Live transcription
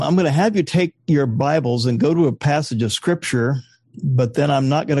I'm going to have you take your Bibles and go to a passage of Scripture, but then I'm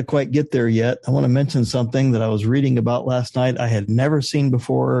not going to quite get there yet. I want to mention something that I was reading about last night I had never seen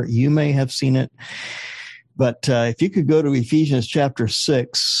before. You may have seen it. But if you could go to Ephesians chapter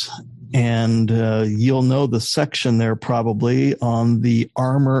 6, and you'll know the section there probably on the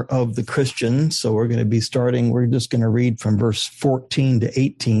armor of the Christian. So we're just going to read from verse 14 to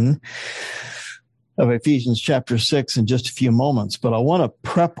 18 of Ephesians chapter 6 in just a few moments. But I want to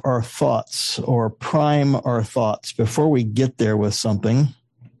prep our thoughts or prime our thoughts before we get there with something.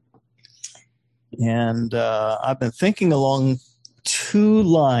 And I've been thinking along two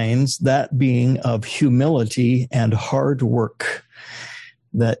lines, that being of humility and hard work,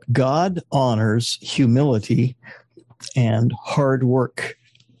 that God honors humility and hard work.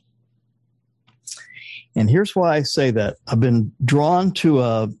 And here's why I say that. I've been drawn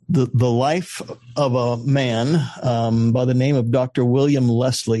to the life of a man by the name of Dr. William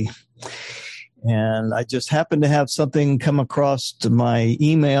Leslie. And I just happened to have something come across to my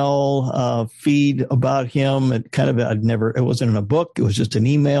email feed about him. It wasn't in a book. It was just an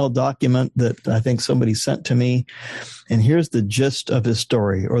email document that I think somebody sent to me. And here's the gist of his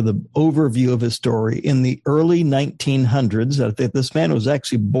story, or the overview of his story. In the early 1900s, I think this man was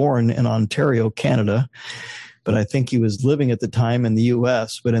actually born in Ontario, Canada, but I think he was living at the time in the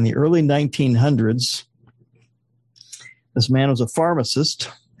U.S. But in the early 1900s, this man was a pharmacist,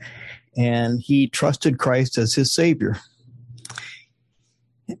 and he trusted Christ as his Savior.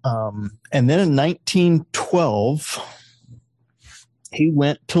 And then in 1912, he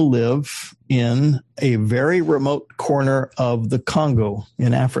went to live in a very remote corner of the Congo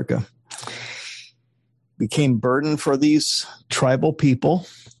in Africa. Became burden for these tribal people.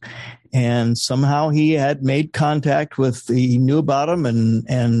 And somehow he had made contact with, he knew about them,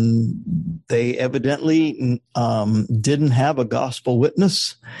 and they evidently didn't have a gospel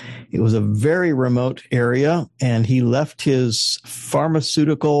witness. It was a very remote area, and he left his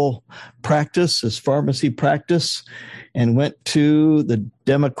pharmaceutical practice, his pharmacy practice, and went to the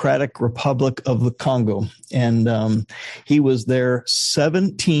Democratic Republic of the Congo. And he was there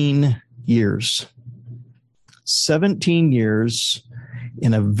 17 years. 17 years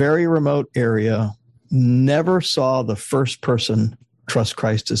in a very remote area, never saw the first person trust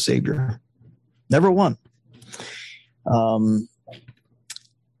Christ as Savior. Never one. And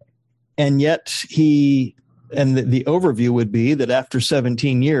yet the overview would be that after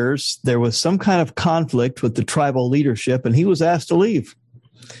 17 years, there was some kind of conflict with the tribal leadership, and he was asked to leave.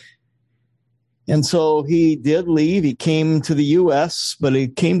 And so he did leave. He came to the U.S., but he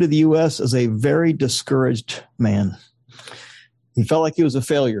came to the U.S. as a very discouraged man. He felt like he was a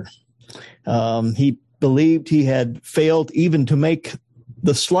failure. He believed he had failed even to make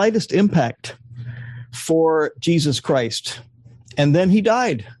the slightest impact for Jesus Christ. And then he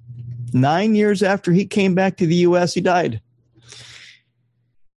died. 9 years after he came back to the U.S., he died.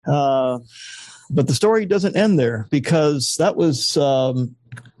 But the story doesn't end there, because that was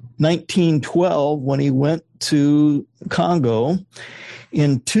 1912 when he went to Congo.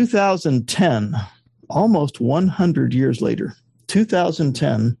 In 2010, almost 100 years later,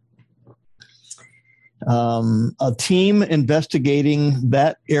 2010, a team investigating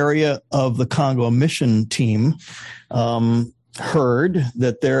that area of the Congo, a mission team, heard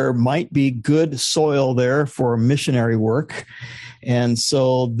that there might be good soil there for missionary work. And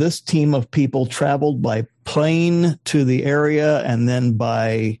so this team of people traveled by plane to the area, and then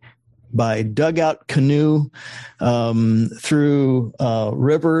by dugout canoe through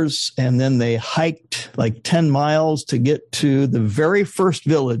rivers, and then they hiked like 10 miles to get to the very first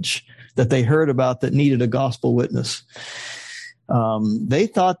village that they heard about that needed a gospel witness. They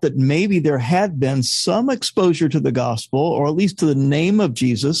thought that maybe there had been some exposure to the gospel, or at least to the name of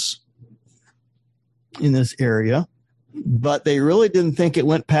Jesus in this area, but they really didn't think it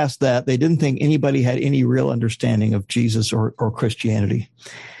went past that. They didn't think anybody had any real understanding of Jesus or Christianity.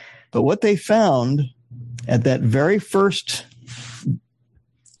 But what they found at that very first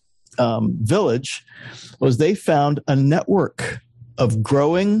village was they found a network of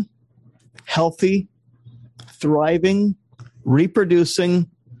growing, healthy, thriving, reproducing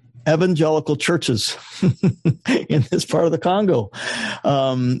evangelical churches in this part of the Congo.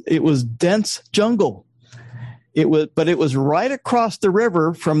 It was dense jungle. It was right across the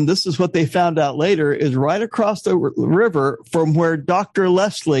river from, this is what they found out later, is right across the river from where Dr.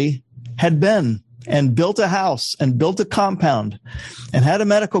 Leslie had been and built a house and built a compound and had a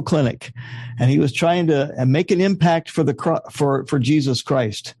medical clinic. And he was trying to make an impact for Jesus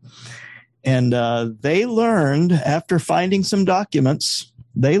Christ. And they learned, after finding some documents,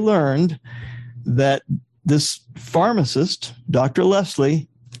 they learned that this pharmacist, Dr. Leslie,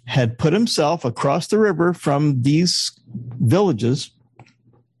 had put himself across the river from these villages,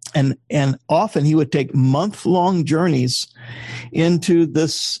 and often he would take month-long journeys into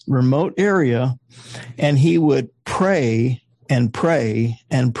this remote area, and he would pray and pray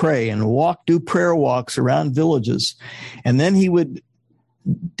and pray and do prayer walks around villages. And then he would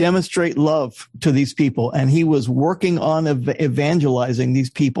demonstrate love to these people, and he was working on evangelizing these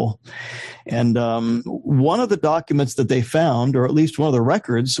people. And one of the documents that they found, or at least one of the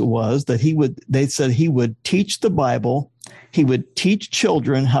records, was that they said he would teach the Bible, he would teach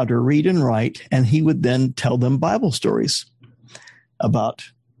children how to read and write, and he would then tell them Bible stories about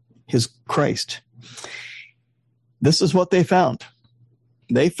his Christ. This is what they found.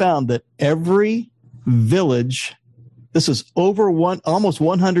 They found that every village, this is almost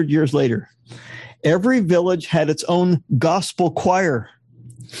 100 years later, every village had its own gospel choir.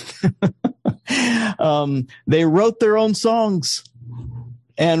 They wrote their own songs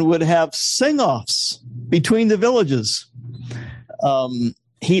and would have sing-offs between the villages.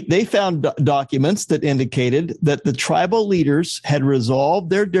 They found documents that indicated that the tribal leaders had resolved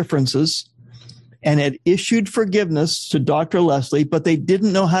their differences and had issued forgiveness to Dr. Leslie, but they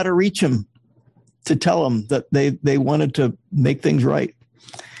didn't know how to reach him to tell him that they wanted to make things right.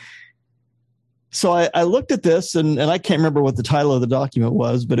 So I looked at this, and I can't remember what the title of the document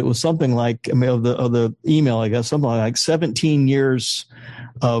was, but it was something like, of the email, I guess, something like 17 years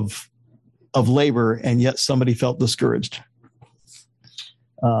of labor, and yet somebody felt discouraged.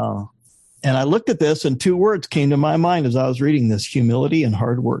 And I looked at this, and two words came to my mind as I was reading this: humility and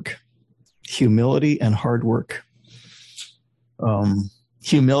hard work. Humility and hard work.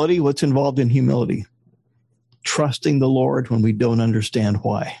 Humility, what's involved in humility? Trusting the Lord when we don't understand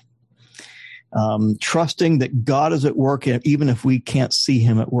why. Trusting that God is at work even if we can't see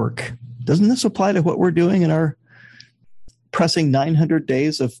him at work. Doesn't this apply to what we're doing in our pressing 900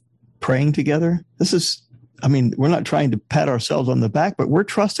 days of praying together? We're not trying to pat ourselves on the back, but we're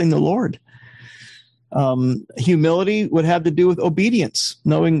trusting the Lord. Humility would have to do with obedience,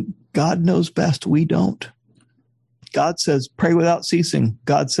 knowing God knows best. We don't. God says, pray without ceasing.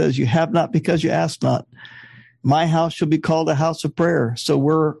 God says, you have not because you ask not. My house shall be called a house of prayer. So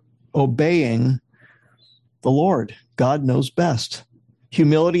we're obeying the Lord. God knows best.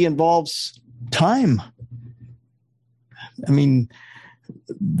 Humility involves time.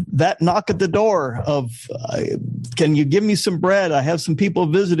 That knock at the door of, can you give me some bread? I have some people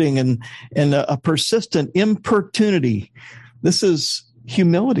visiting, and a persistent importunity. This is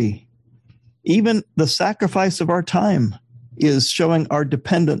humility. Even the sacrifice of our time is showing our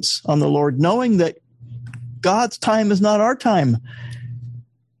dependence on the Lord, knowing that God's time is not our time.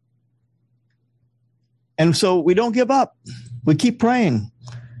 And so we don't give up. We keep praying.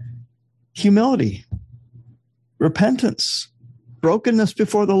 Humility, repentance, brokenness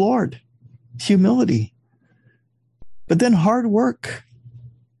before the Lord, humility. But then hard work.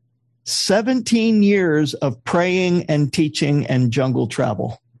 17 years of praying and teaching and jungle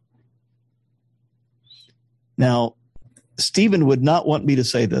travel. Now, Stephen would not want me to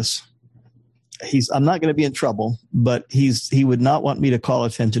say this. I'm not going to be in trouble, but he would not want me to call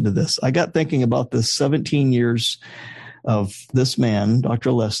attention to this. I got thinking about this 17 years of this man,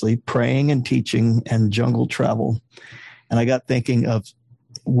 Dr. Leslie, praying and teaching and jungle travel. And I got thinking of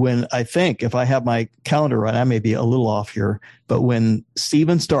if I have my calendar right, I may be a little off here, but when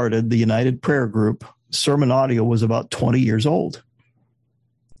Stephen started the United Prayer Group, Sermon Audio was about 20 years old.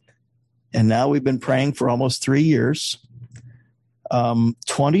 And now we've been praying for almost 3 years,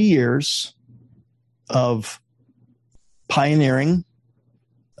 20 years of pioneering,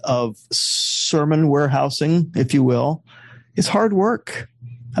 of sermon warehousing, if you will. It's hard work.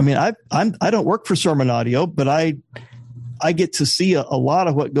 I don't work for Sermon Audio, but I get to see a lot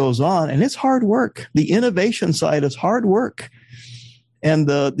of what goes on, and it's hard work. The innovation side is hard work, and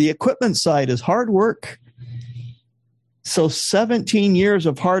the equipment side is hard work. So 17 years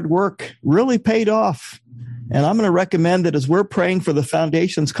of hard work really paid off. And I'm going to recommend that as we're praying for the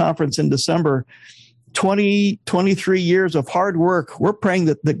Foundations Conference in December, 23 years of hard work, we're praying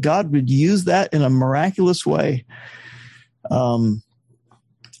that God would use that in a miraculous way.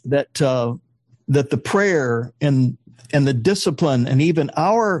 That the prayer and the discipline, and even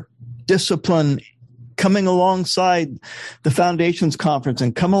our discipline coming alongside the Foundations Conference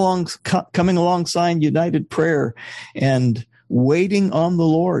and coming alongside United Prayer and waiting on the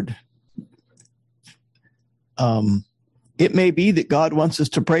Lord. It may be that God wants us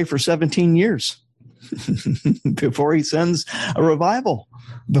to pray for 17 years before he sends a revival,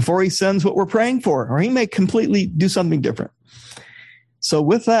 before he sends what we're praying for, or he may completely do something different. So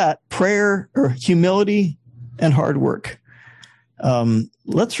with that, prayer or humility and hard work.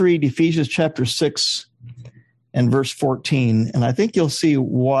 let's read Ephesians chapter 6 and verse 14. And I think you'll see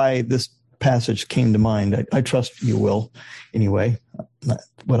why this passage came to mind. I trust you will anyway.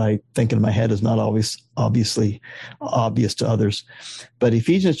 What I think in my head is not always obviously obvious to others. But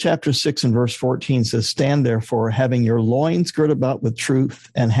Ephesians chapter 6 and verse 14 says, "Stand therefore, having your loins girt about with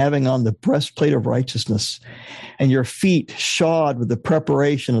truth, and having on the breastplate of righteousness, and your feet shod with the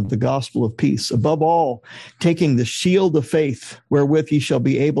preparation of the gospel of peace. Above all, taking the shield of faith, wherewith ye shall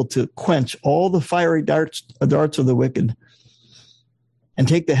be able to quench all the fiery darts of the wicked. And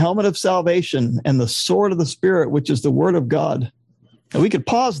take the helmet of salvation and the sword of the Spirit, which is the word of God." And we could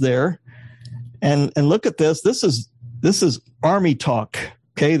pause there and look at this. This is army talk.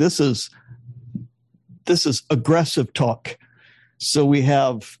 Okay. This is aggressive talk. So we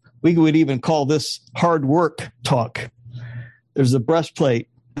would even call this hard work talk. There's the breastplate.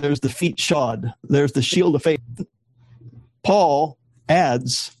 There's the feet shod. There's the shield of faith. Paul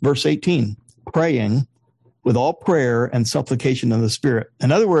adds verse 18, praying with all prayer and supplication in the Spirit.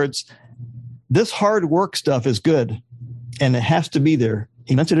 In other words, this hard work stuff is good. And it has to be there.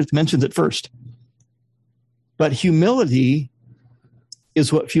 He mentions it first. But humility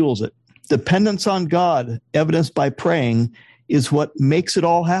is what fuels it. Dependence on God, evidenced by praying, is what makes it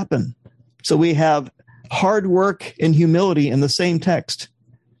all happen. So we have hard work and humility in the same text.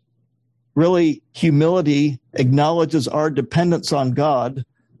 Really, humility acknowledges our dependence on God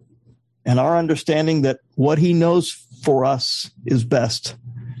and our understanding that what he knows for us is best.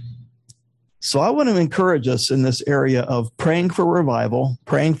 So I want to encourage us in this area of praying for revival,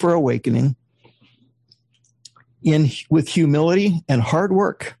 praying for awakening, with humility and hard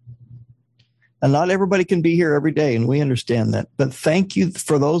work. And not everybody can be here every day, and we understand that. But thank you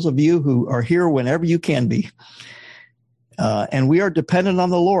for those of you who are here whenever you can be. And we are dependent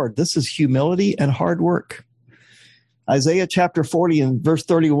on the Lord. This is humility and hard work. Isaiah chapter 40 and verse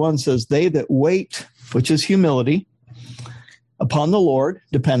 31 says, "They that wait," which is humility, "upon the Lord,"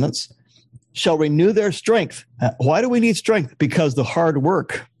 dependence, "shall renew their strength." Why do we need strength? Because the hard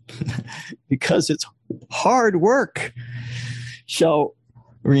work, because it's hard work, "shall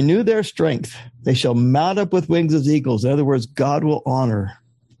renew their strength. They shall mount up with wings as eagles." In other words, God will honor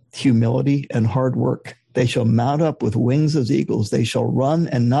humility and hard work. "They shall mount up with wings as eagles. They shall run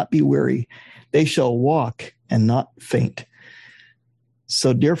and not be weary. They shall walk and not faint."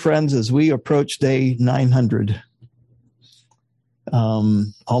 So, dear friends, as we approach day 900,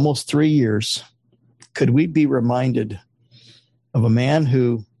 almost 3 years, could we be reminded of a man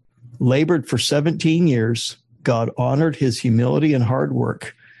who labored for 17 years? God honored his humility and hard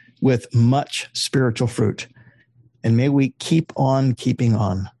work with much spiritual fruit. And may we keep on keeping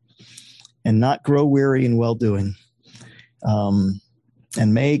on and not grow weary in well-doing. And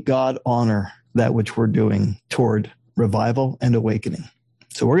may God honor that which we're doing toward revival and awakening.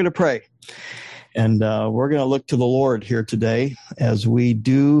 So we're going to pray. And we're going to look to the Lord here today as we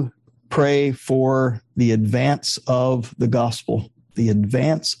do pray for the advance of the gospel,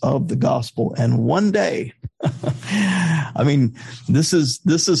 And one day, I mean, this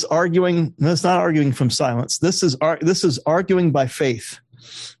is arguing. That's not arguing from silence. This is arguing by faith.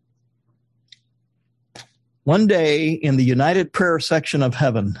 One day in the united prayer section of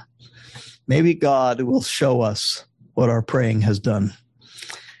heaven, maybe God will show us what our praying has done.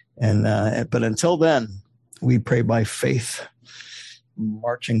 But until then, we pray by faith,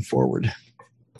 marching forward.